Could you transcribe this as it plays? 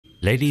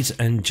Ladies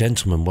and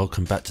gentlemen,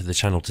 welcome back to the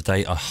channel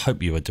today. I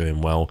hope you are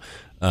doing well.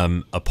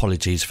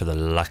 Apologies for the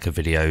lack of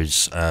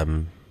videos.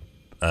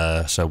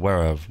 So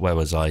where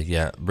was I?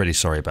 Yeah, really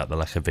sorry about the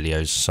lack of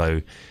videos.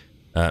 So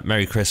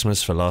Merry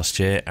Christmas for last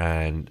year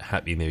and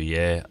Happy New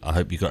Year. I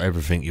hope you got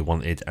everything you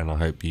wanted and I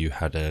hope you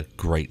had a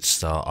great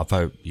start. I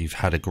hope you've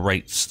had a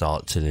great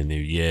start to the new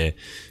year.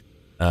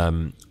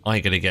 I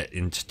ain't going to get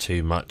into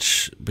too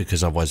much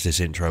because otherwise this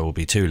intro will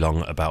be too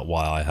long about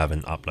why I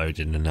haven't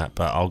uploaded and that,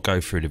 but I'll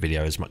go through the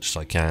video as much as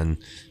I can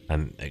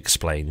and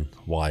explain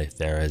why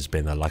there has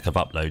been a lack of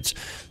uploads.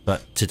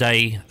 But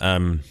today,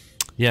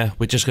 yeah,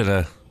 we're just going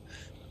to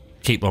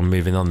keep on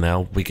moving on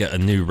now. We get a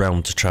new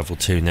realm to travel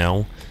to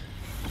now,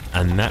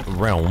 and that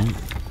realm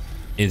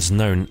is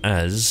known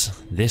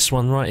as this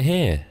one right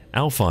here,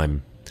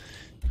 Alfheim.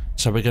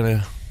 So we're going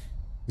to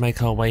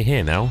make our way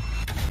here now.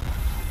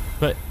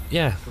 But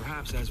yeah,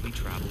 perhaps as we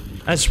travel,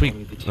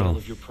 the tale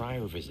of your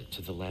prior visit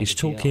to the land he's of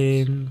the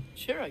talking.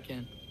 Sure, I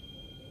can.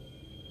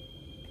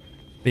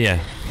 But yeah,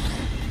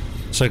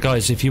 so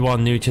guys, if you are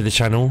new to the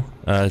channel,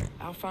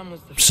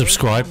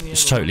 subscribe.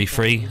 It's totally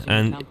free,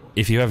 and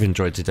if you have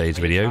enjoyed today's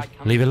video,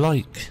 leave a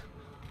like.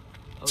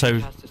 So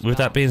with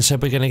that being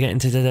said, we're going to get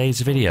into today's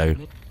video.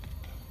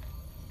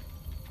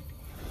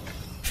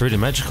 Through the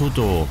magical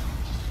door.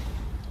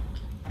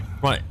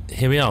 Right,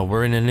 here we are.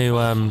 We're in a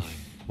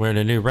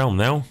new realm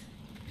now.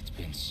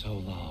 So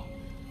long.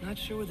 Not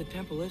sure where the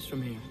temple is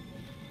from here,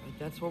 but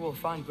that's where we'll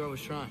find Groa's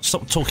shrine.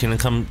 Stop talking and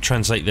come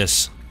translate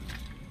this.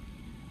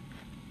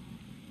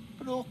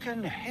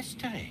 Broken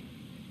history.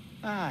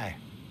 Aye,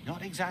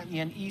 not exactly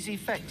an easy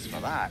fix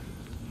for that.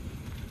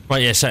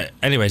 Right, yeah, so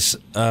anyways,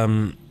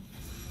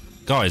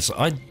 guys,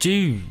 I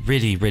do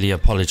really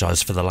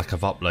apologise for the lack of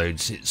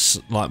uploads. It's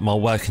like my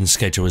working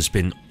schedule has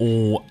been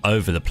all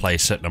over the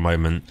place at the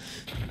moment.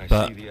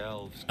 But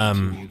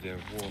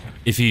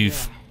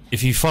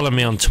if you follow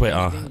me on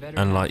Twitter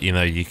and, like, you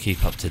know, you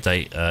keep up to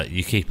date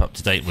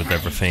with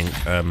everything,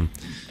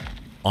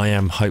 I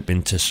am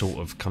hoping to sort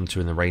of come to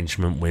an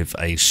arrangement with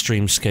a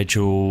stream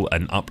schedule,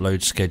 an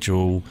upload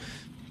schedule,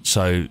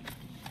 so,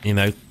 you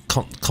know,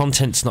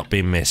 content's not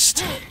being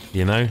missed,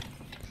 you know?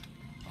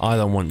 I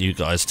don't want you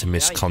guys to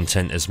miss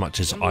content as much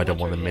as I don't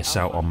want to miss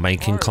out on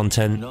making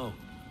content,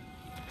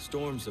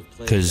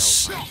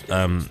 because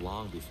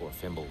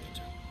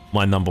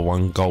my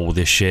 #1 goal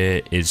this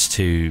year is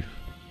to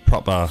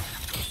proper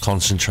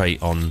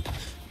concentrate on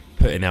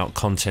putting out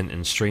content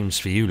and streams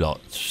for you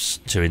lots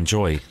to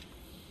enjoy.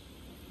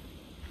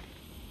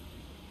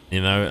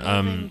 You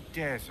know,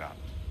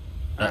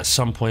 at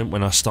some point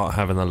when I start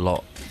having a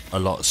lot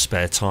of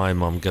spare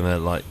time, I'm gonna,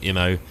 like, you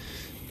know,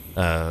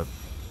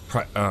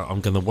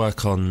 I'm gonna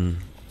work on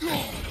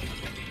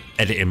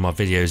editing my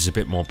videos a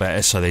bit more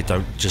better so they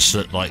don't just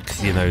look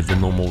like, you know, the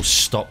normal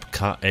stop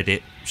cut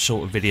edit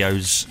sort of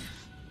videos.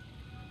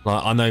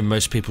 Like, I know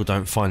most people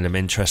don't find them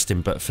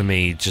interesting, but for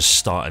me, just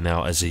starting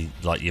out as a,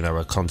 like, you know,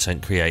 a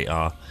content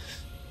creator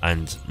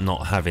and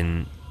not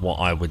having what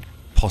I would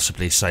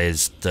possibly say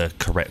is the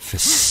correct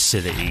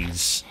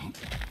facilities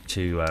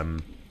to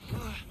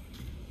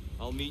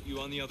I'll meet you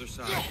on the other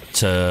side.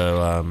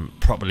 To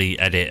properly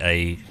edit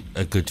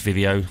a good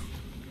video.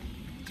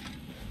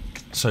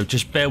 So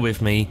just bear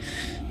with me.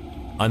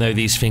 I know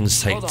these things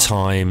take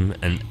time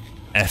and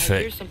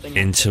effort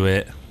into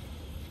it.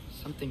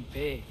 Something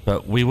big.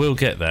 But we will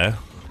get there.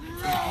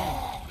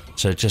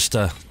 So just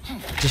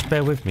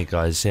bear with me,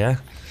 guys, yeah?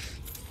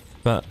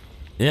 But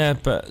yeah,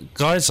 but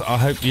guys, I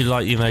hope you,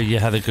 like, you know, you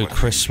had a good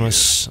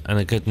Christmas and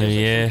a good New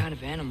Year.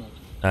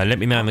 Let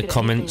me know in the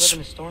comments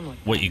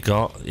what you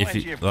got, if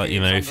you, like, you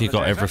know, if you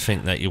got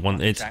everything that you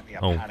wanted.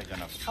 Oh,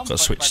 got to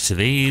switch to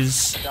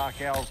these.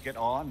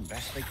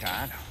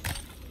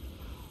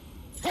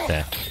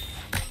 There.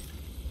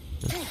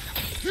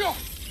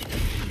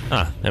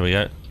 Ah, there we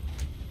go.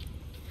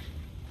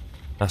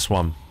 That's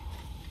one.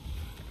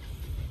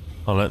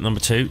 Oh, look,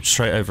 #2,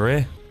 straight over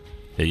here.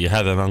 Yeah, you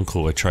had an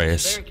uncle,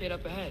 Atreus. Barricade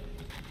up ahead.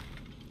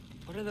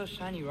 What are those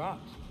shiny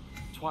rocks?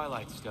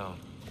 Twilight stone.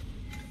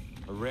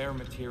 A rare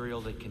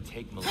material that can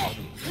take millennia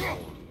to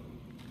form.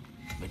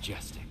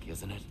 Majestic,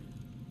 isn't it?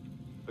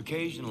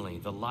 Occasionally,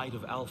 the light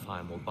of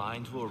Alfheim will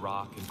bind to a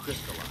rock and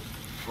crystallize,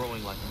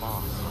 growing like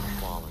moss on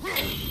a fallen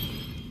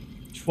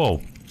tree.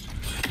 Whoa.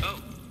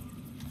 Oh,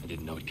 I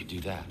didn't know it could do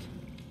that.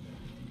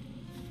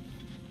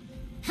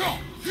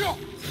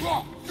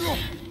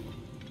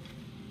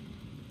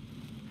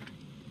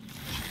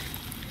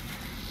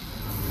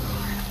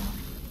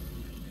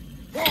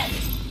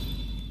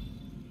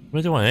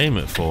 Where do I aim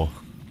it for?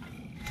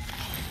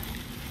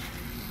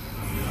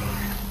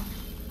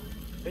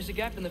 There's a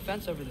gap in the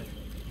fence over there.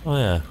 Oh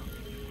yeah.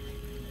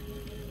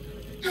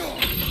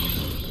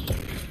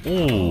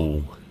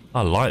 Ooh,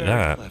 I like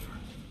that.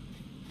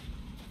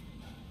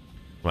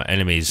 Right,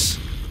 enemies.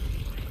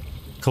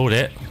 Called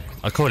it.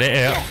 I called it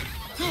out.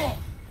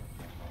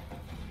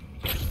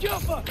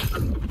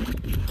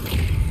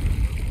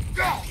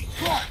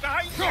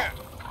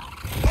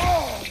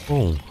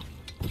 Oh.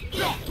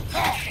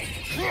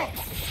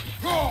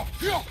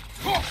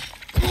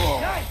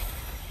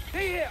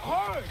 They hit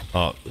hard.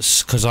 Oh,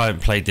 because I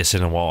haven't played this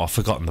in a while. I've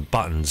forgotten the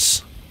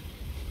buttons.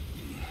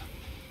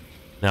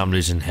 Now I'm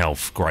losing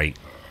health. Great.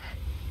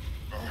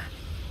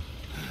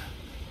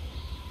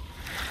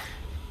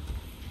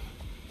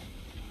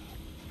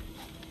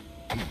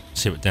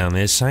 See what down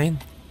there's saying.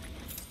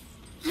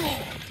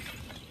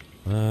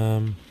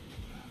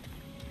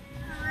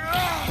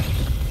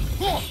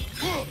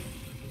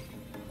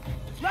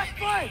 Left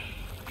foot.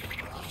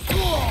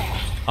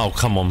 Oh,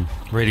 come on.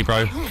 Really,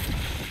 bro?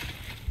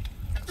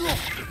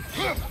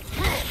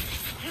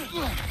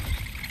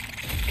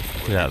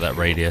 Get out of that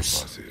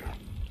radius.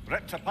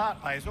 Ripped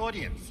apart by his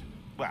audience.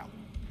 Well,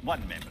 one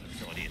member of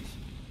his audience.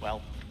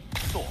 Well,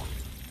 sort.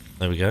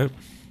 There we go.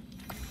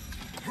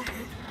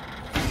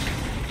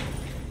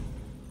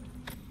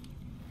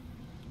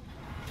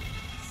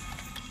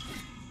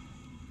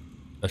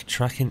 A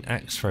tracking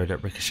axe throw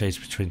that ricochets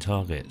between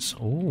targets.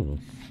 Ooh.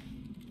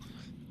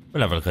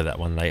 We'll have a look at that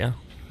one later.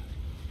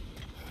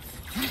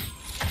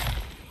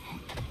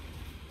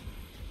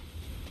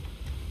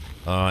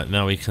 Alright,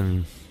 now we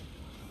can...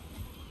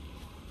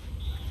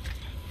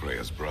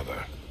 Freya's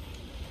brother.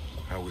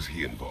 How was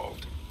he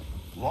involved?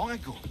 Long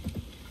ago,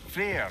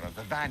 Freyr of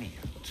the Vanir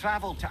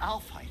travelled to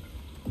Alfheim,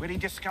 where he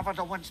discovered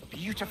a once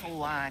beautiful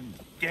land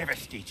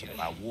devastated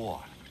by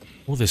war.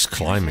 All this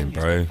climbing, Using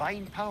his bro.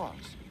 divine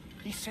powers,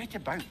 he set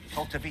about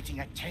cultivating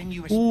a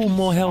tenuous Ooh, peace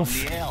more among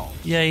health. the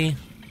elves. Yay.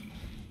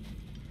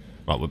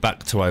 Right, we're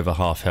back to over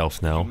half health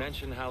You now.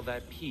 mentioned how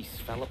that piece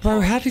fell apart.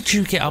 Bro, how did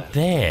you get up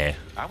there?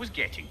 I was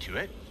getting to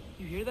it.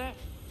 You hear that?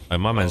 Oh,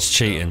 my man's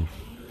cheating.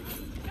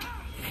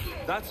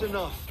 That's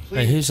enough. Please.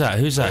 Hey, who's that?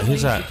 Who's that?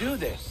 Who's that? Do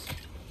this.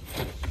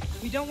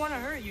 We don't want to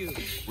hurt you.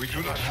 We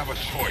do not have a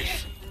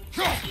choice.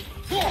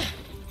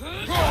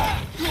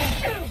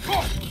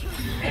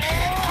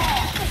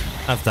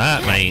 Have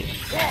that, mate.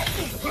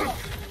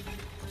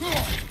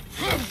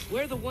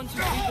 We're the ones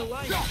who see the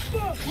light.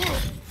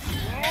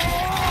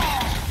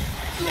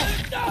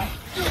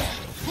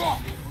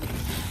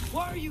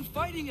 Why are you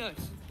fighting us?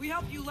 We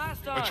helped you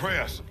last time.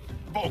 Atreus,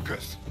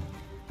 focus.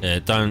 Yeah,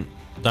 don't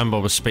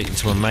bother speaking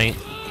to him, mate.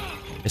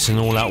 It's an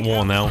all-out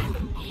war now. Is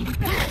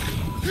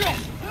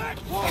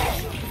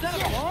that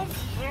a bomb?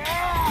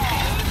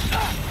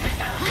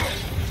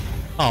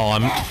 Oh,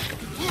 I'm...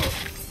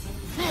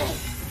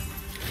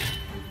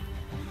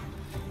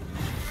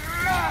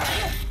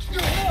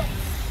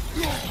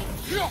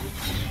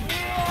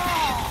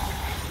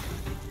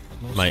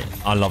 Mate,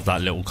 I love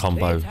that little They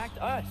combo. attacked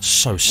us.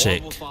 So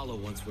sick. War will follow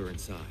once we're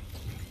inside.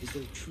 Is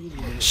there truly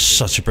no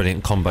Such a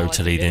brilliant combo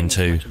to lead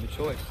into.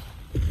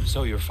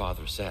 So your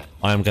father said.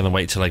 I am going to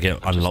wait till I get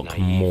unlock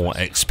more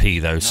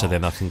XP though, so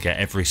then I can get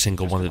every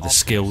single one of the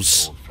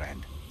skills. Old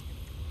friend.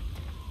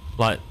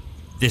 Like,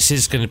 this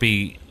is going to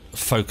be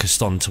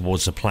focused on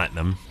towards the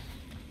platinum.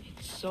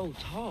 It's so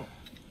tall.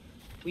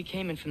 We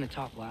came in from the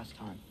top last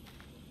time.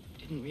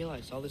 Didn't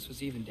realize all this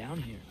was even down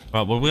here.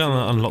 Right, well, we're going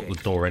to unlock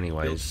the door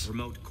anyways. Built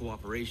remote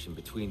cooperation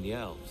between the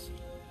elves,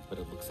 but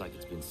it looks like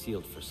it's been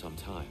sealed for some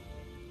time.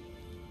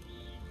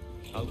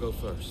 I'll go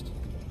first.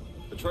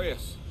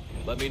 Atreus,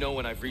 let me know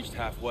when I've reached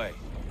halfway.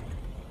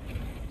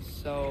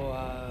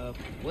 So,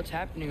 what's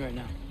happening right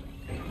now?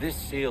 This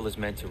seal is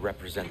meant to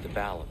represent the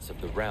balance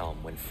of the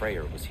realm when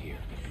Freyr was here.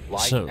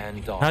 Light So,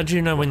 and dark. how do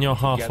you know when you're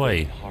together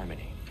halfway? in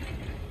harmony.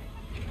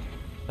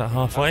 That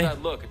halfway? How's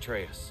that look,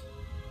 Atreus?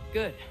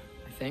 Good,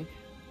 I think.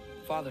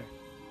 Father,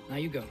 now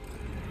you go.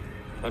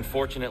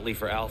 Unfortunately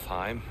for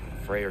Alfheim,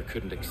 Freyr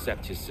couldn't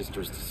accept his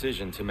sister's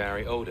decision to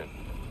marry Odin.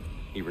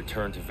 He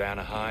returned to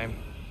Vanaheim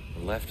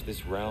and left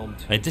this realm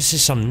to... Hey, this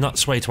is some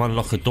nuts way to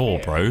unlock a door,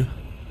 bro.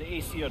 The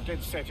Æsir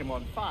did set him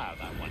on fire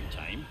that one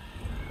time.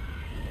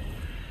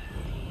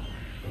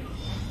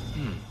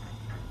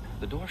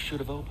 The door should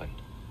have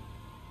opened.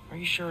 Are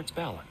you sure it's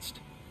balanced?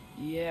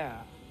 Yeah,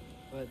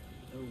 but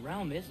the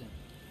realm isn't.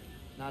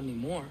 Not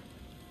anymore.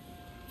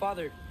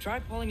 Father, try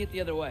pulling it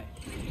the other way.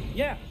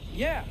 Yeah,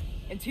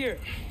 and here,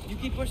 you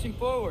keep pushing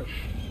forward.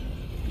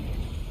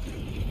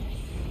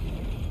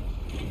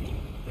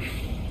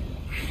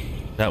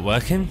 That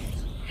working?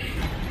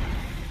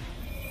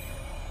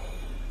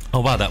 Oh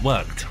wow, that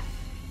worked.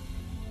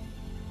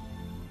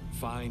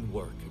 Fine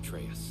work,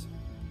 Atreus.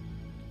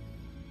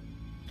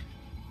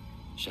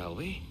 Shall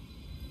we?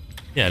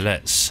 Yeah,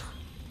 let's.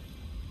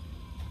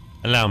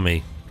 Allow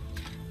me.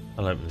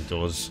 I'll open the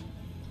doors.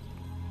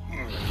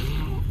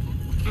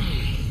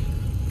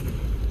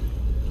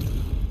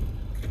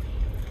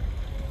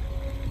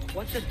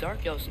 What's a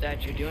dark elf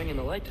statue doing in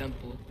the light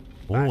temple?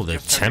 Oh, the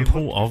That's just how they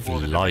Temple looked of before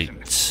the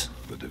Light.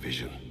 The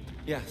division.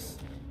 Yes.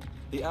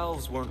 The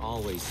elves weren't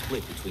always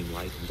split between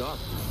light and dark.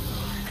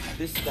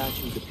 This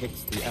statue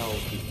depicts the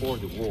elves before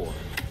the war,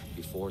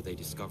 before they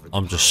discovered the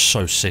I'm just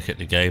so sick at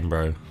the game,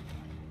 bro.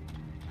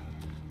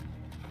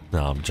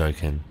 No, I'm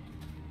joking.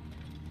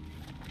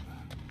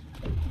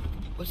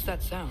 What's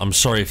that sound? I'm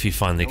sorry if you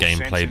find the No sense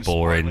in gameplay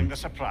spoiling boring. the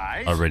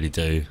surprise. I really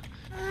do.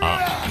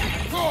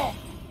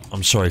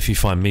 I'm sorry if you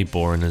find me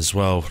boring as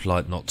well,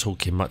 like not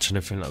talking much and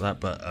everything like that,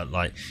 but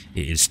like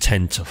it is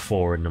 10 to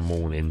 4 in the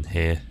morning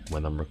here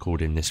when I'm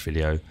recording this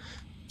video.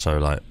 So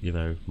like, you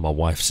know, my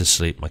wife's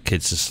asleep, my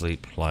kids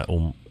asleep, like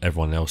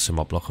everyone else in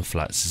my block of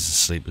flats is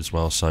asleep as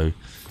well. So,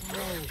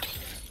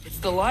 It's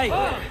the light.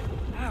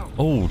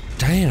 oh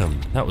damn,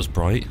 that was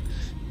bright.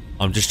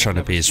 I'm just trying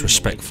to be as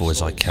respectful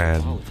as I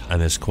can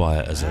and as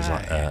quiet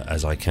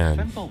as I can.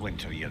 Simple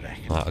winter, you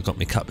reckon? Like, I got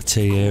my cup of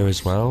tea here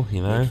as well.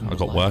 You know, I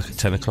got work at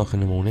 10 o'clock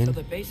in the So morning.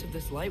 the base of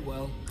this light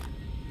well,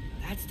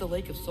 that's the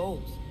Lake of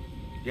Souls.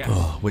 Yes.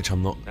 Oh, which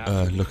I'm not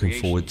After the looking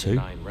creation forward of the to.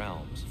 9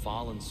 realms,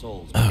 fallen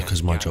souls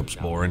Because began my to job's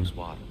gather down boring. those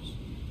waters.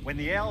 When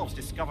the elves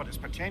discovered its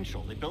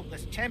potential, they built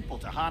this temple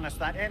to harness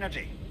that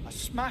energy. A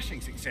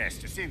smashing success,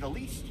 to say the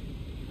least.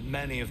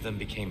 Many of them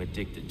became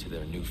addicted to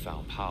their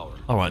newfound power.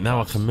 All right,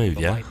 now I can move,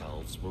 The yeah? Light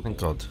Elves were Thank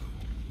born. God.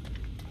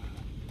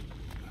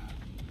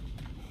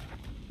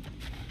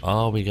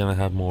 Are we gonna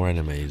have more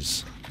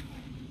enemies?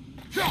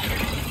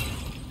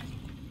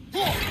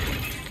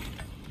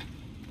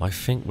 I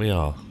think we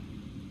are.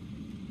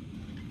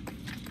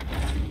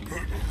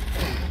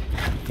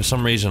 For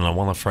some reason, I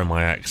want to throw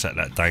my axe at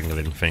that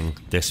dangling thing.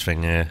 This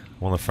thing here.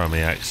 I want to throw my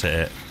axe at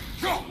it.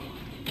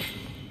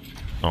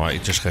 Alright,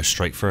 it just goes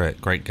straight through it.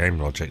 Great game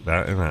logic,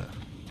 that, isn't it?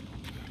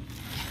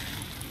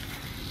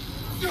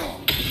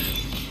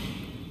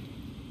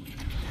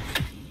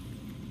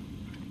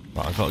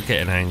 But I've got to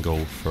get an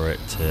angle for it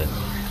to... Is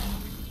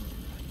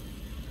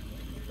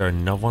there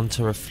another one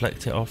to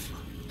reflect it off?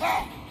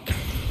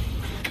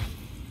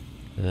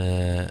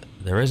 There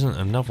isn't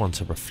another one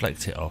to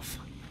reflect it off.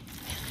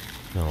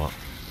 You know what?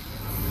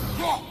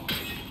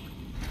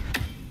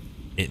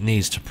 It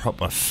needs to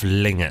proper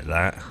fling at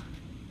that.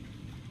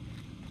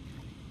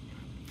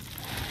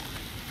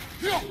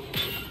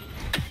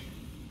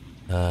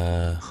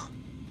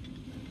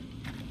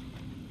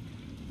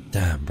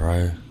 Damn,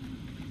 bro.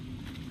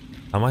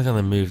 How am I going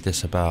to move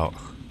this about?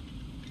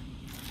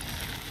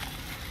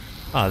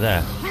 Ah,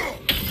 there.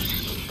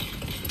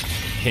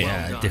 Hit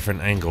at a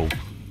different angle.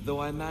 Though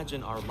I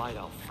imagine our Light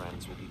Elf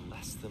friends will be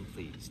less than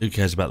pleased. Who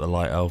cares about the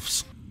light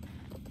elves?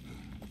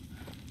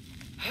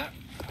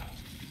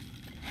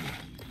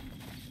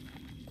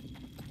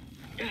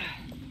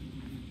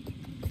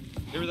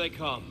 Here they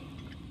come.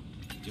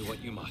 Do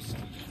what you must.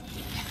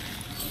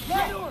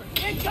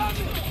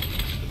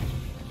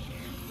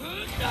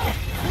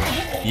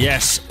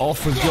 Yes,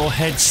 off with your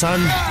head,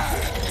 son.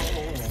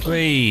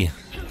 3.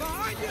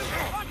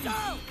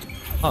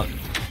 Oh,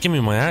 give me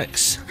my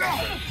axe.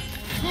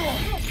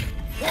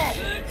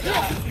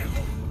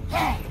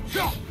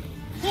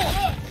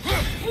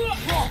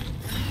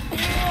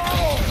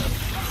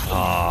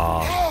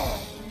 Ah,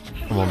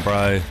 come on,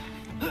 bro.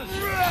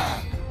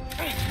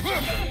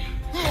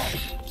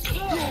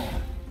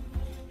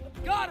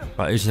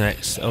 Right, who's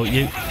next? Oh,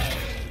 you.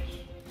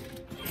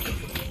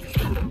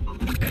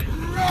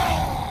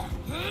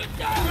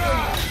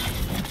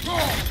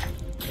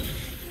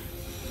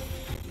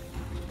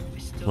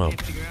 Well,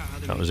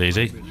 that was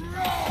easy. Look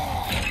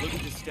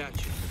at the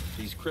statue.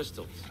 These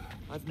crystals.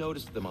 I've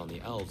noticed them on the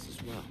elves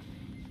as well.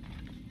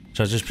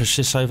 Should I just push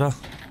this over?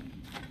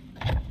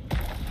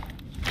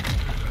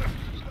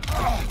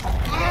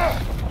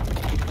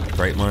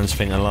 Great minds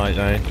think alike,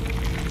 eh?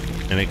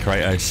 And it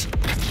Kratos.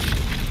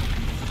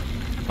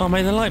 Oh, I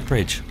made the light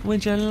bridge.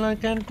 Would you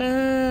look at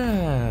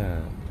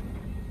that?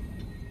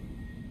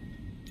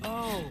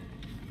 Oh,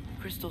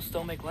 crystals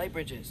still make light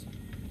bridges.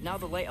 Now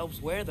the light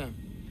elves wear them.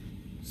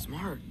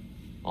 Smart.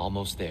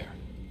 Almost there.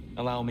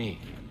 Allow me.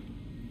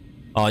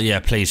 Oh yeah,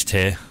 please,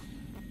 Tyr.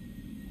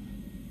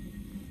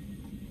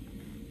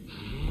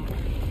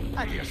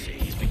 I dare say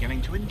he's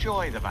beginning to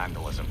enjoy the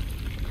vandalism.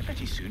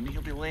 Pretty soon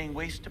he'll be laying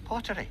waste to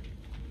pottery.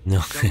 No.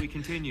 Shall we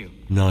continue?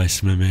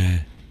 Nice,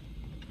 meme.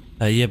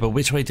 Yeah, but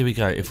which way do we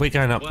go? If we're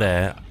going up Well,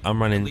 there, I'm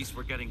At running. least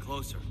we're getting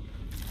closer.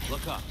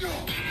 Look up.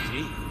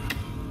 See?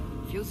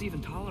 Feels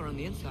even taller on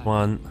the inside.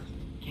 1.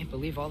 Can't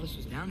believe all this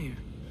was down here.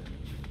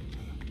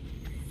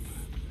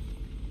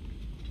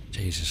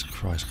 Jesus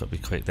Christ, gotta be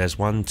quick. There's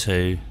 1,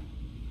 2.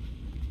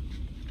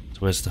 So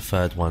where's the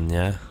third one,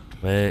 yeah?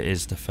 Where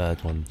is the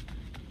third one?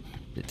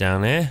 Is it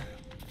down here?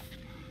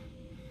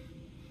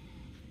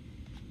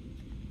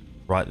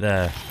 Right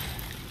there.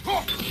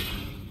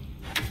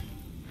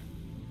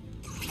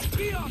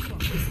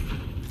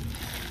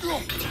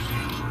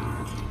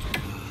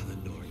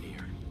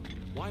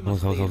 Why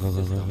must Go, they go, go, go,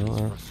 insist go, on go, this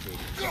go.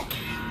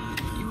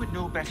 frustrating? You would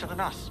know better than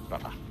us,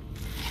 brother.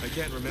 I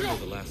can't remember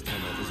the last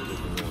time I visited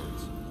the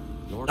Norse.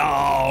 Nor do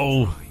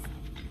Oh!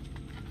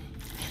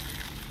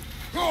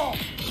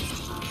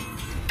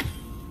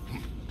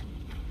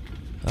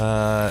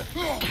 I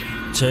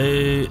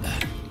 2.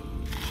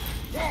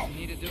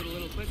 need to do it a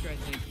little quicker, I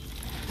think.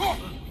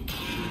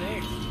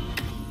 There.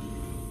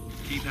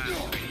 keep at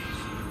it.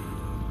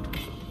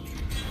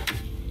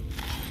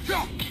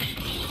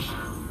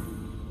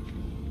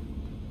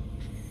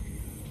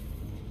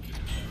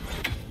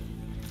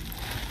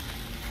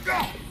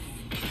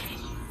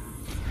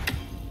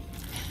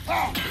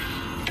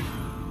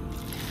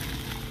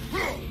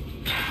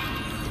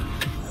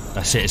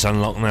 That's it, it's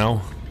unlocked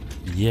now.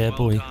 Yeah, Well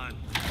boy. done.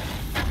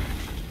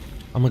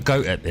 I'm a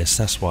goat at this,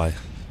 that's why.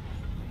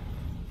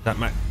 That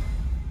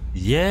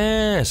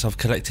Yes, I've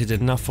collected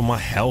enough for my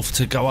health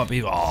to go up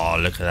even. Oh,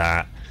 look at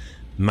that.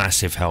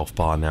 Massive health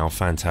bar now.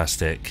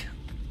 Fantastic.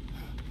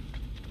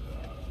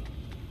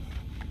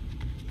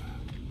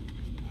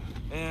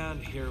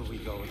 And here we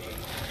go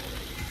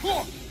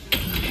again.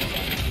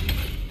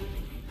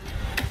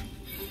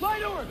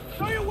 Baldur,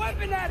 throw your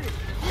weapon at it!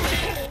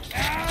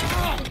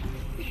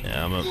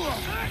 Yeah, I'm a...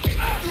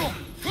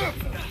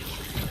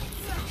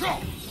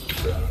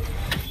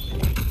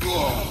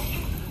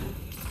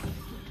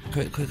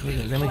 Quick, quick, quick.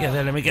 Let me get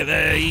there, let me get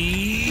there.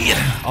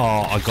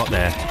 Oh, I got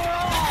there.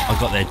 I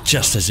got there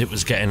just as it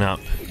was getting up.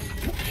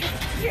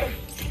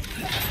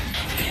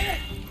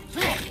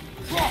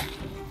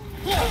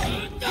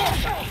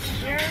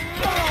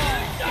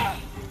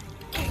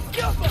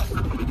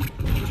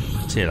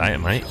 See you later,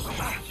 mate.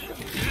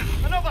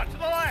 Another to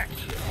the left.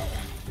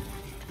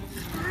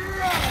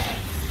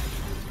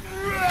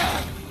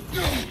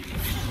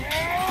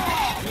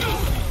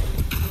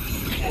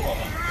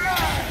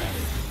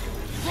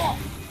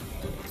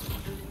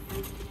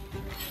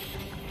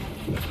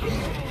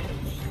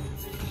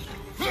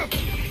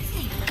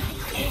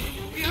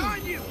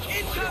 Behind you!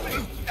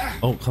 Incoming!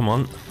 Oh, come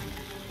on.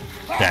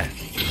 There.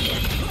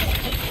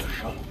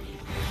 Come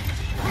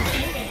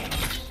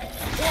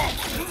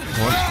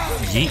on.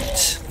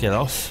 Yeet. Get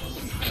off.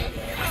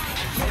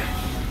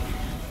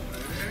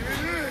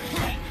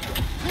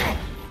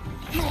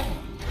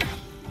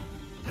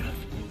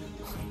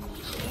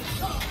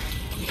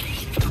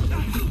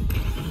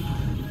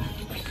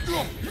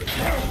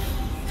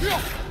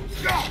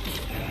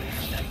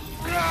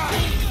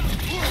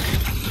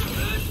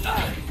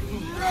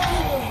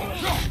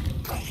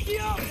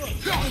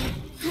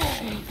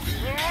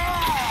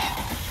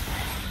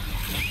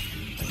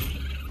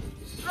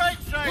 Right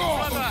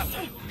side,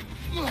 brother.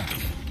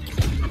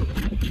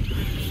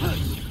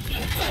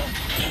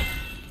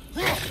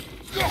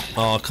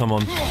 Oh, come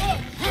on.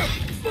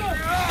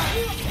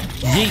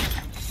 Yeet.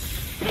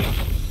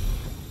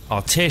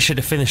 Oh, Tyr should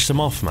have finished them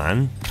off,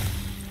 man.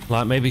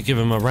 Like, maybe give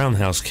him a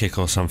roundhouse kick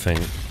or something.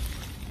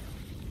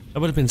 That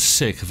would have been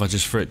sick if I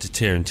just threw it to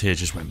Tyr and Tyr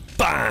just went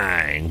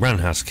BANG!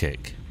 Roundhouse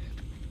kick.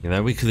 You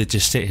know, we could have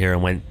just sit here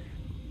and went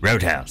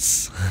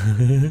Roadhouse.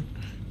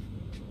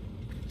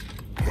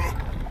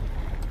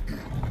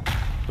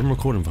 Been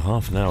recording for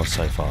half an hour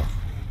so far.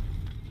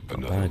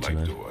 Another bad, you know.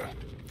 light door.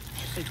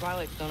 The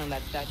Twilight Stone on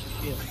that statue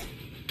shield.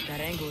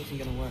 That angle isn't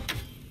gonna work.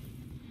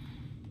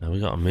 Now we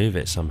gotta move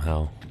it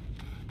somehow.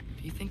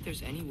 Do you think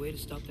there's any way to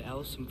stop the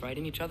elves from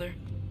fighting each other?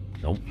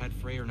 Nope. Had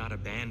Freyr not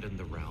abandoned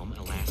the realm,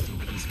 a lasting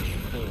peace came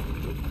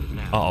formed.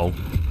 Now, Uh-oh.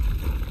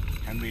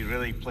 Can we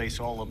really place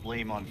all the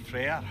blame on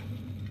Freyr?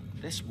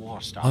 This war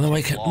started. Oh, no,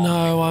 wait. long No,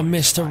 before I his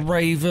missed a time.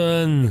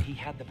 raven. he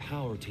had the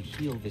power to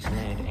heal this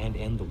land and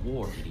end the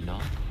war, did he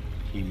not?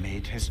 He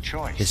made his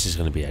choice. This is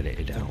gonna be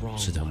edited The out, wrong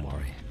so don't one.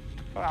 worry.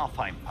 For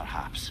Alfheim,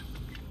 perhaps.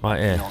 Right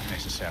here. Not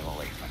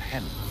necessarily for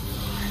him.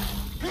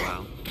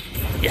 Well,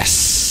 Yes!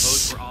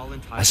 suppose we're all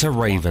entitled That's a to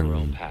walk raven. our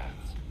own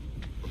paths,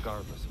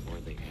 regardless of where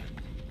they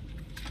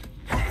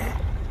end.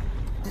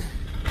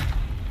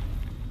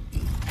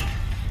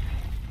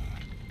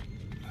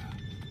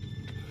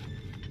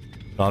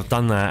 I've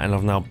done that and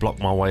I've now blocked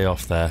my way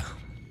off there.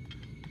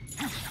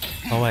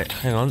 Oh wait,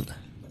 hang on.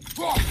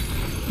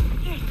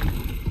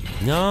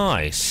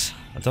 Nice!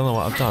 I don't know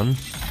what I've done.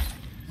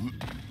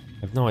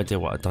 I have no idea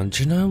what I've done.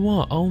 Do you know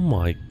what? Oh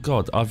my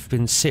god, I've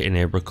been sitting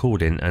here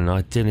recording and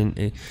I didn't...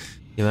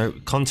 You know,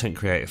 content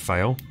creator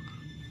fail.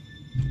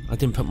 I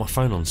didn't put my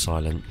phone on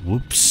silent.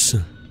 Whoops.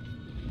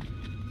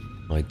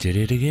 I did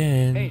it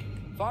again. Hey,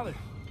 Father,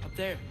 up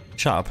there.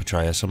 Shut up,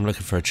 Atreus. I'm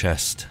looking for a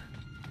chest.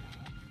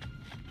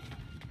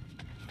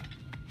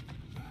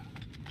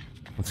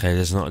 Okay,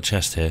 there's not a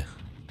chest here.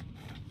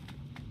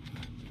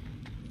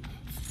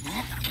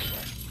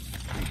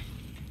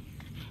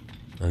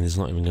 And there's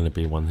not even going to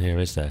be one here,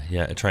 is there?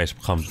 Yeah, Atreus,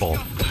 come, bomb.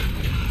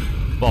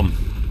 Bomb.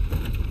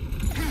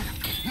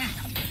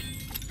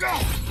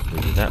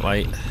 Move it that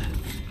way.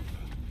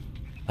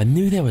 I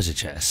knew there was a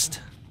chest.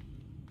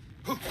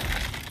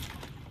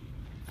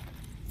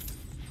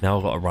 Now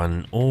I've got to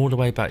run all the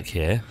way back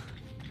here.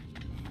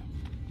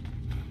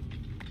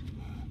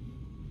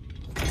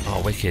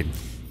 Oh, wicked.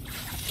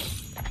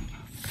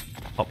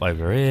 Hop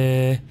over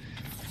here.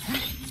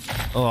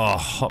 Oh,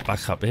 hop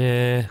back up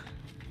here.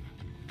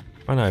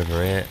 Run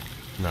over here.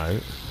 No.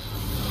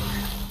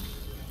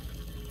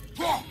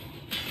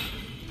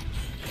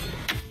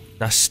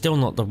 That's still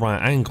not the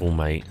right angle,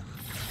 mate.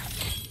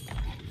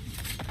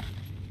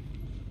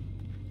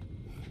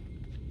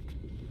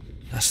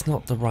 That's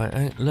not the right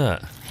angle.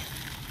 Look.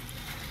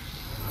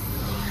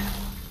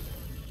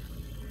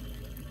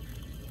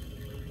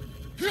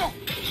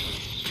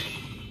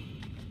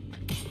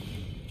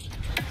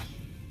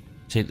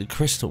 See, the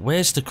crystal.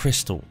 Where's the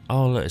crystal?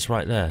 Oh, look, it's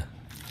right there.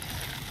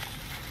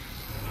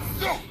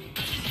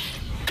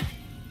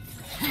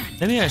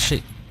 Let me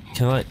actually...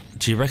 Can I...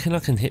 Do you reckon I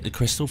can hit the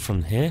crystal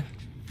from here?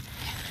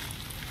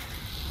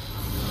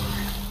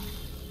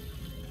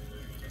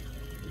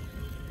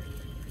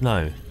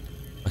 No.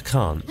 I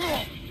can't.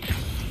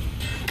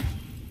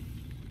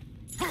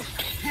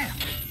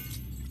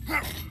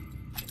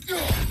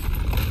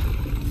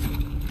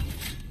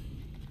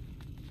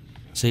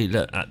 See,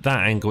 look, at that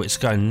angle, it's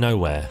going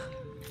nowhere.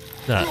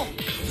 Look.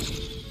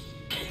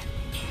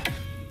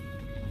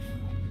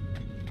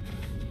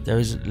 There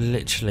is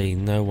literally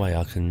no way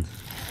I can...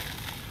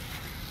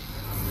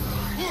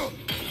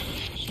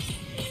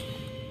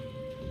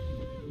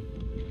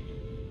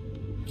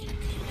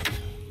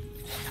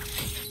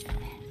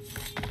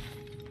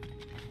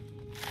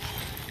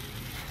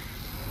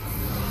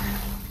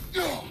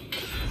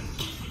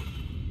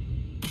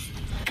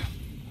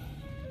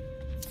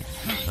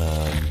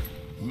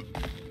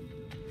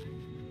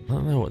 I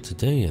don't know what to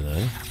do, you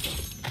know.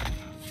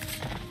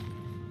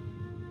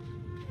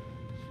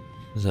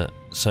 Is it?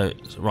 So,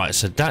 right,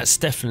 so that's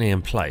definitely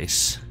in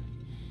place.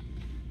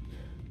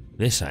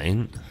 This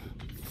ain't.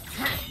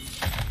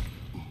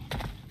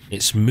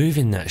 It's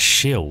moving that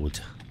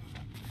shield.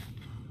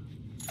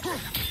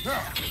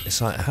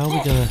 It's like, how are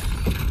we gonna...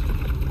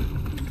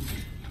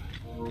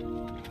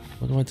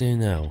 What do I do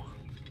now?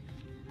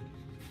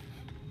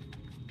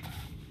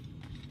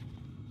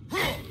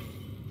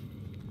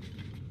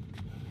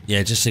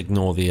 Yeah, just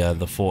ignore the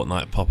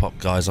Fortnite pop-up,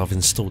 guys. I've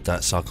installed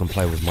that so I can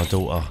play with my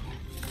daughter.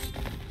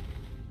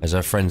 As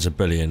her friends are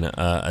bullying,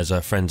 as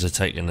her friends are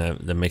taking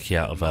the mickey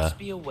out of her. There must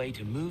be a way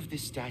to move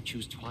this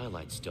statue's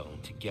twilight stone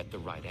to get the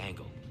right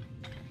angle.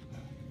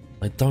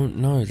 I don't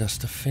know, that's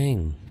the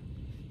thing.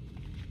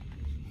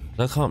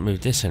 I can't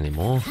move this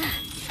anymore.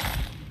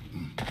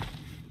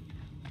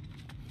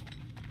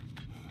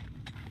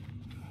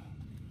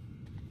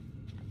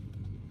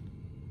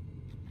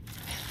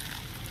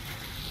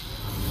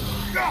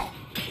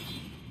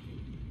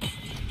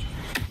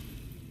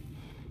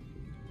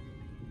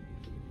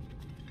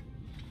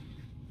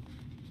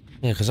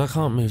 Yeah, because I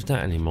can't move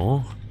that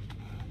anymore.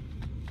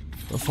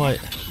 What if I...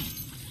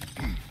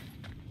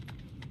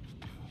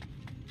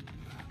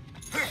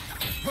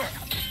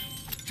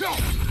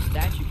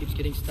 Statue keeps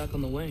getting stuck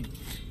on the wing.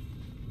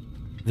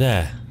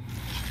 There.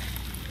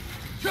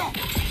 So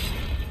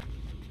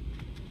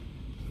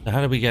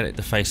how do we get it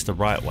to face the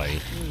right way?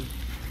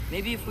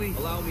 Maybe if we...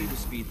 Allow me to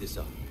speed this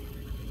up.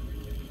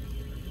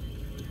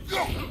 The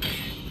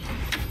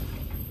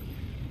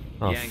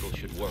Oh, angle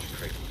should work,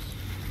 Kratos.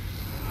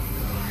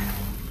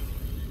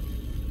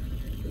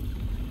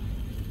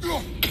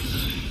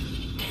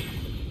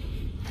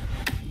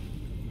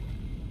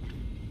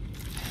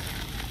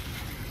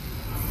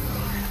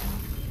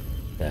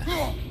 there.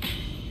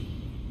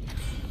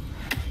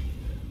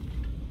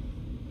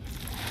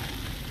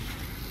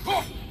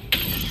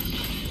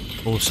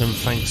 Awesome,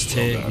 thanks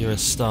Tyr, you're a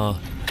star.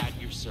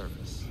 At your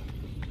service.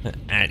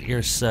 At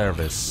your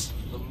service.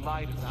 The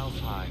light of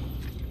Alfheim.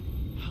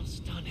 How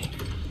stunning.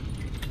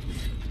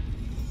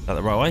 Is that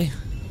the right way?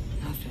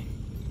 Nothing.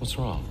 What's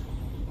wrong?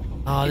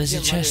 Oh, there's a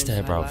It's your chest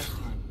mother there, bro. inside last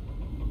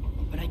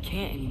time, but I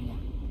can't anymore.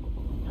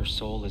 Her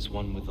soul is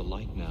one with the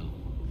light now,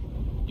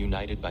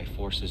 united by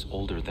forces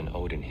older than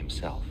Odin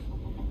himself.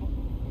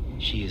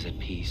 She is at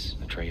peace,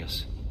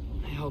 Atreus.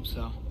 I hope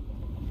so.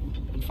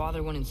 When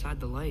Father went inside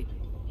the light,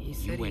 he You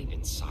said went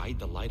inside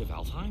the light of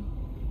Alfheim?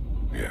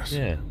 Yes.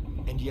 Yeah.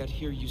 And yet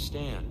here you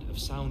stand, of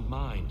sound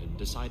mind and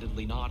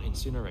decidedly not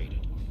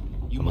incinerated.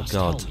 You Oh my must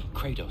God. tell me,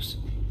 Kratos,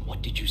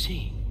 what did you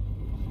see?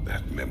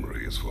 That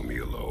memory is for me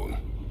alone.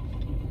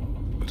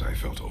 But I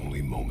felt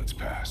only moments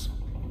pass.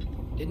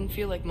 Didn't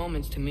feel like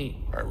moments to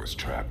me. I was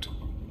trapped.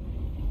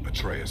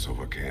 Atreus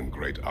overcame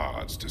great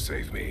odds to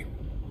save me.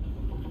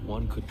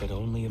 One could but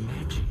only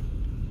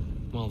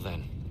imagine. Well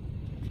then,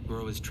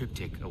 Groa's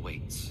triptych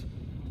awaits.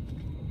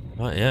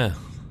 Right, yeah.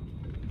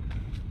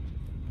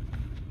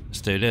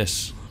 Let's do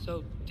this.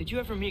 So, did you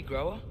ever meet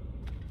Groa?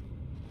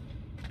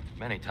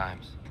 Many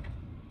times.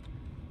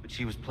 But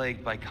she was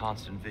plagued by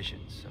constant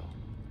visions, so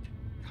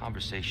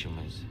conversation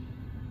was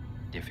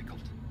difficult,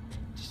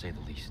 to say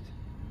the least.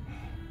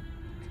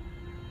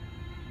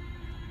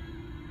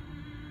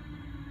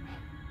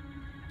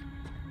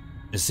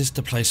 Is this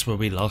the place where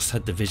we last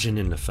had the vision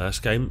in the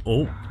first game?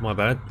 Oh, my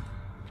bad.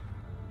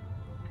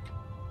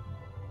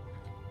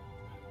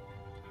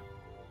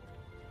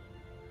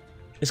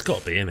 It's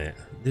got to be, innit?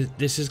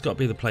 This has got to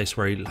be the place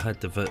where he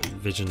had the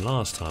vision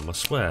last time. I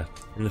swear,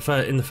 in the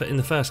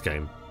first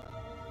game.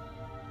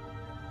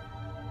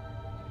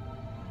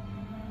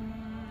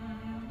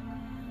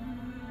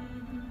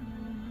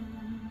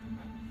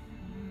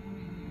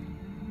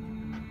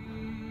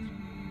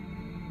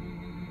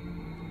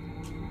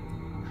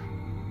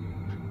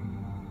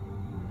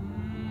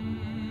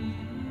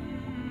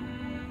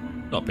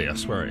 Got to be. I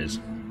swear it is.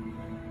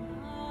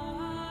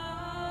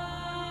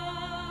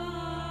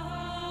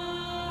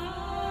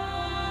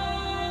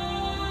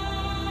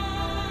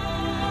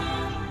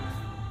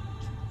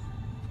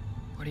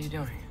 What are you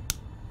doing?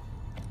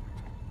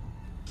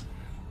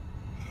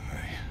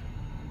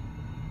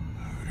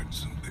 I heard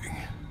something.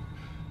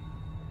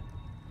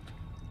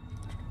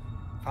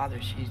 Father,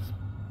 she's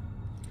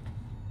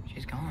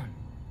gone.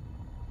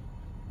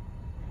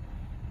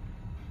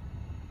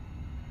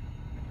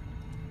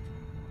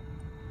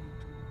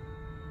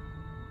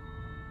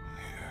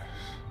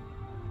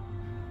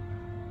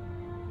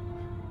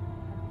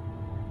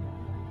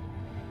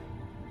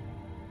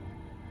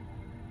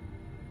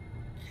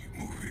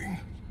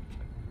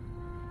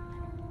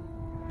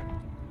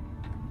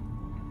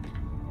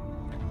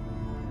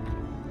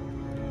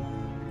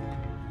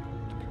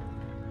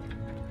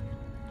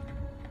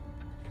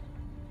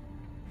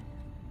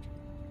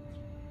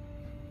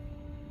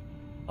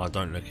 Oh,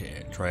 don't look at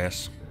it,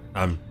 Atreus.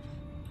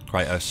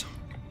 Kratos.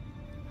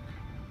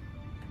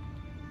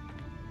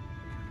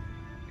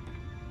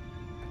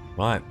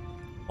 Right,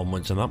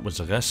 onwards and upwards,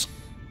 I guess.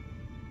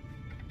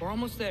 We're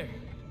almost there.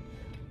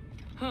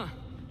 Huh,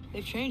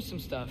 they've changed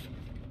some stuff.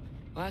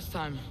 Last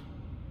time,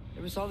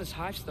 there was all this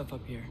hive stuff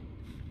up here.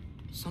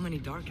 So many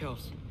dark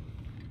elves.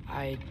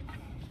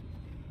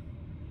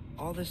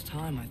 All this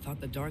time, I thought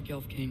the Dark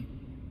Elf King...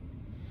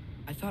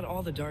 I thought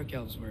all the Dark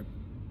Elves were...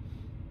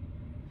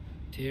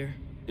 Tyr,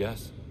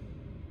 Yes?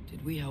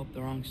 did we help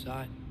the wrong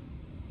side?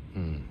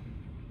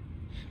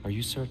 Are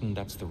you certain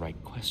that's the right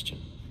question?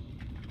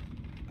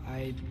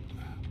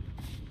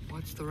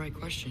 What's the right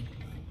question?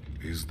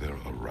 Is there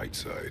a right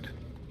side?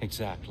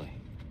 Exactly.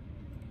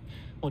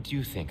 What do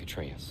you think,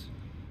 Atreus?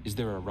 Is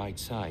there a right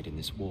side in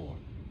this war?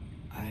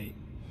 I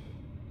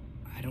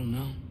don't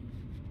know.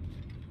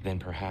 Then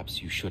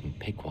perhaps you shouldn't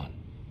pick one.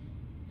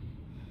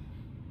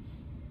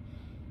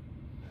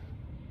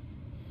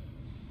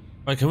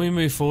 Right, can we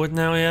move forward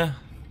now, yeah?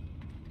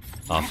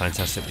 Oh,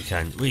 fantastic, we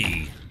can.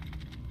 Whee!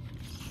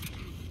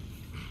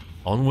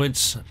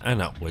 Onwards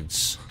and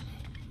upwards.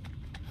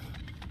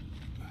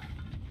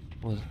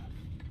 Well,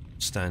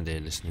 stand here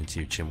listening to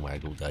you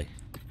chinwag all day.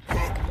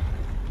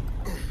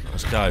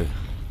 Let's go.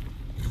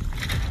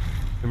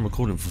 Been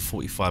recording for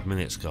 45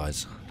 minutes,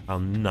 guys. How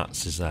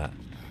nuts is that?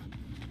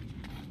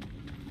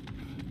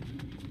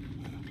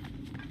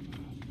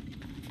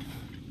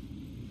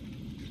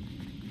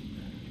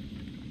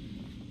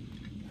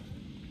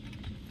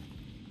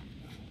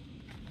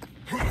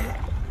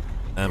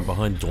 And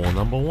behind door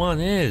number 1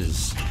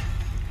 is...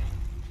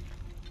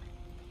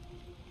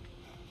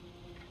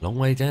 long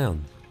way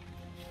down.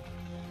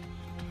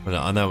 But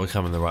I know we're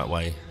coming the right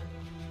way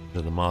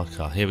to the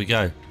marker. Here we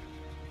go.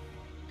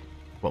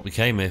 What we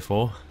came here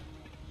for.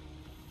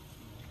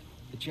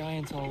 The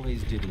giants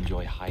always did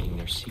enjoy hiding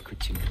their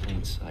secrets in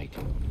plain sight.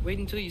 Wait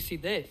until you see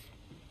this.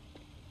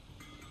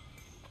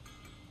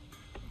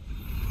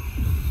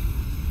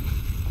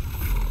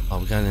 Oh,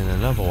 we're going in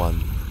another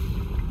one.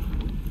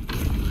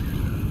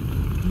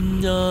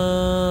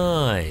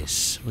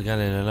 Nice. We're going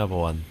in another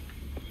one.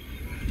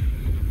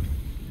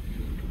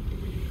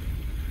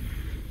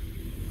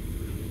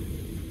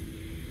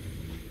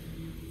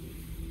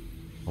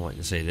 I want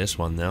to see this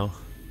one now.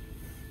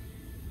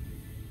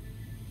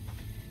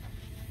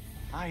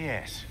 Ah,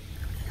 yes.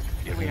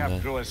 Here we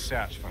have Groa's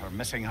search for her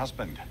missing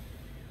husband.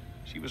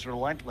 She was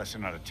relentless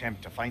in her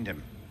attempt to find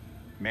him.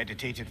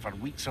 Meditated for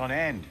weeks on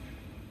end.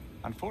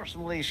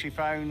 Unfortunately, she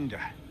found...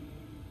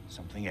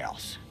 something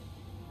else.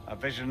 A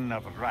vision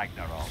of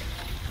Ragnarok.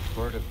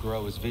 Word of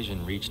Groa's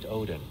vision reached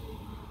Odin.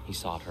 He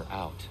sought her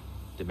out,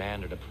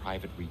 demanded a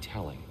private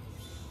retelling.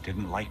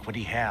 Didn't like what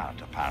he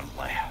heard,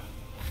 apparently.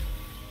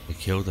 They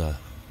killed her.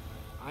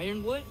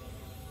 Ironwood?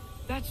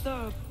 That's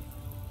the...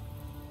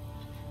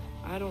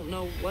 I don't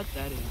know what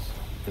that is.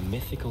 The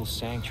mythical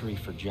sanctuary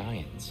for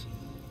giants.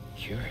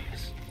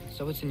 Curious.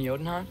 So it's in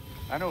Jotunheim?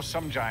 I know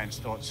some giants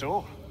thought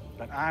so,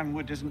 but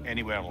Ironwood isn't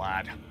anywhere,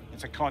 lad.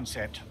 It's a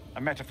concept,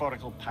 a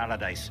metaphorical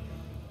paradise.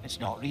 It's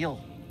not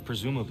real.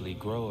 Presumably,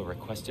 Groa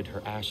requested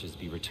her ashes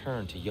be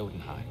returned to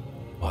Jotunheim.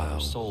 Wow. Her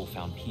soul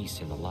found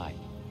peace in the light.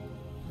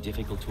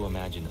 Difficult to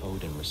imagine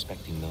Odin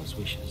respecting those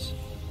wishes.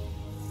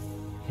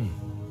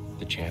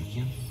 The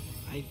champion?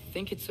 I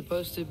think it's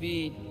supposed to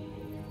be...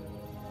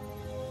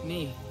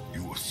 me.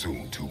 You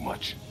assume too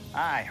much.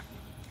 Aye.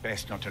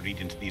 Best not to read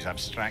into these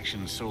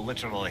abstractions so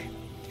literally.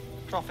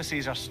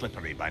 Prophecies are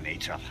slippery by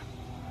nature.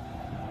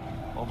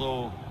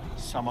 Although,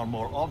 some are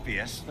more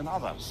obvious than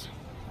others.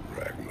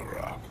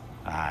 Ragnarok.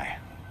 Aye.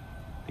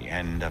 The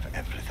end of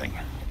everything.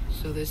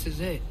 So this is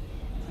it.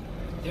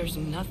 There's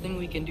nothing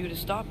we can do to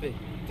stop it.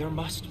 There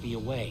must be a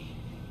way.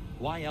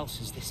 Why else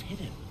is this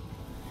hidden?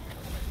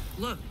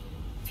 Look,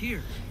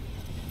 Tyr.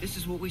 This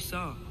is what we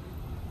saw.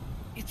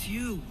 It's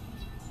you,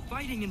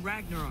 fighting in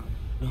Ragnarok.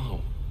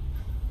 No.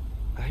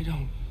 I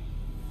don't...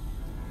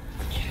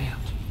 I can't.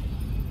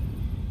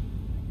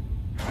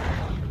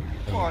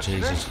 Oh, What's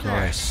Jesus this then?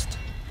 Christ.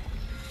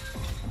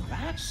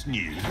 That's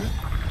new.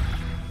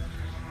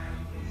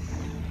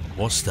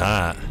 What's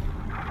that?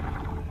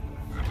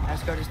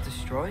 Asgard is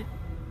destroyed?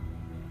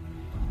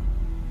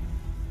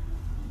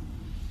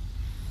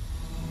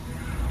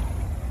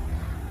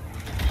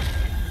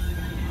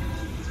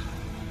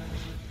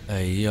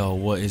 Hey, yo,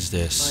 what is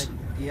this?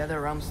 But the other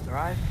realms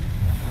thrive?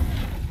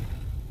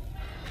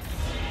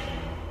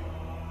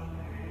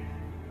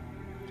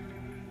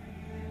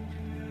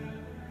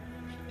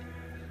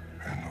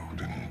 And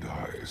Odin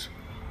dies.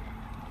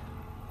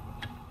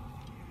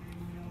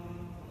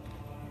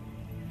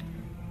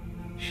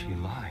 She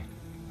lied.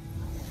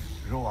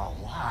 Groa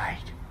lied.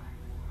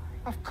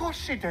 Of course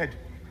she did.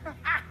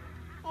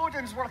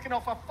 Odin's working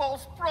off a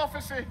false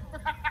prophecy.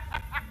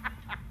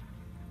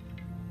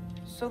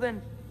 So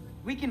then,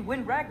 we can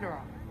win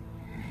Ragnarok.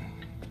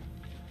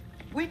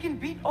 We can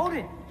beat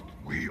Odin.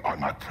 We are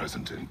not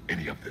present in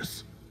any of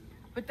this.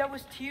 But that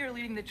was Tyr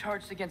leading the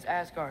charge against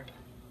Asgard.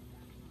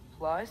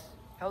 Plus,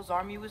 Hell's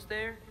army was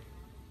there.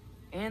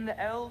 And the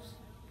elves.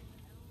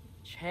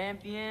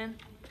 Champion.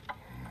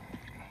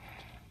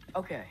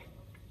 Okay,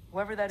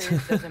 whoever that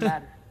is doesn't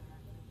matter.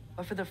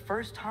 But for the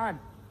first time,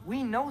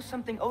 we know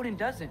something Odin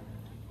doesn't.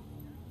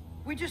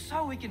 We just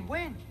saw we can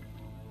win.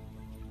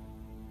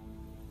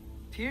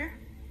 Tyr?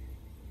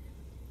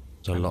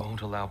 I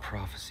won't allow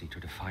prophecy to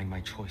define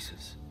my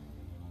choices.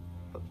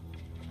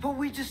 But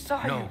we just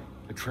saw you. No,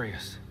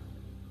 Atreus.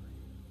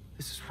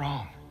 This is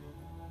wrong.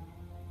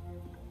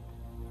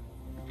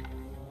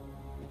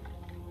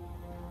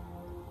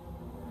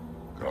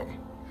 Come.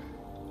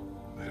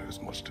 There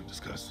is much to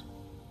discuss.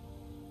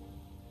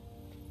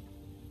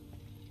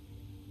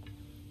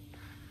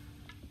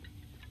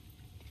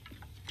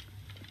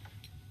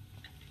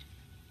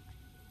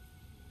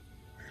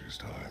 It is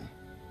time.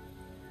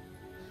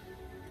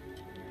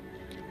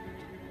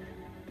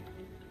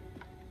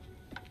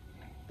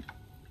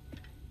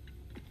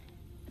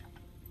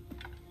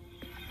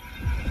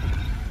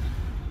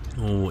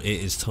 Oh, it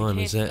is time,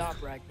 is it? Stop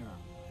Ragnarok.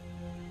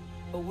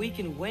 But we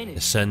can win it.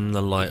 Ascend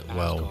the light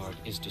well. Asgard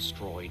is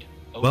destroyed.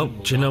 Well, Odin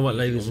will do you know not what, be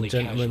the ladies and only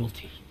gentlemen?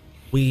 casualty.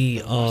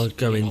 We are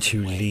going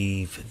to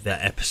leave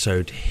the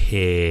episode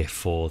here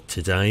for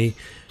today.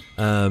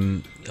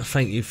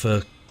 Thank you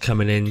for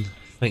coming in.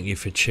 Thank you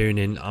for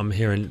tuning. I'm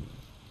hearing...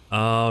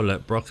 Oh,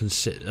 look, Brock and...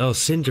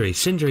 Sindri.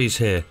 Sindri's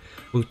here.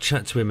 We'll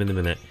chat to him in a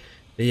minute.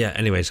 But yeah,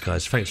 anyways,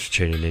 guys, thanks for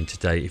tuning in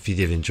today. If you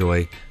did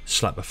enjoy,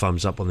 slap a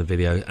thumbs up on the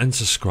video and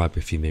subscribe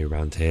if you're new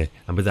around here.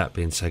 And with that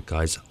being said,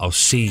 guys, I'll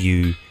see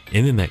you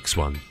in the next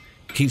one.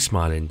 Keep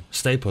smiling,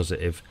 stay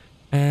positive,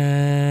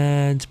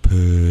 and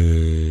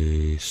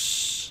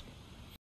peace.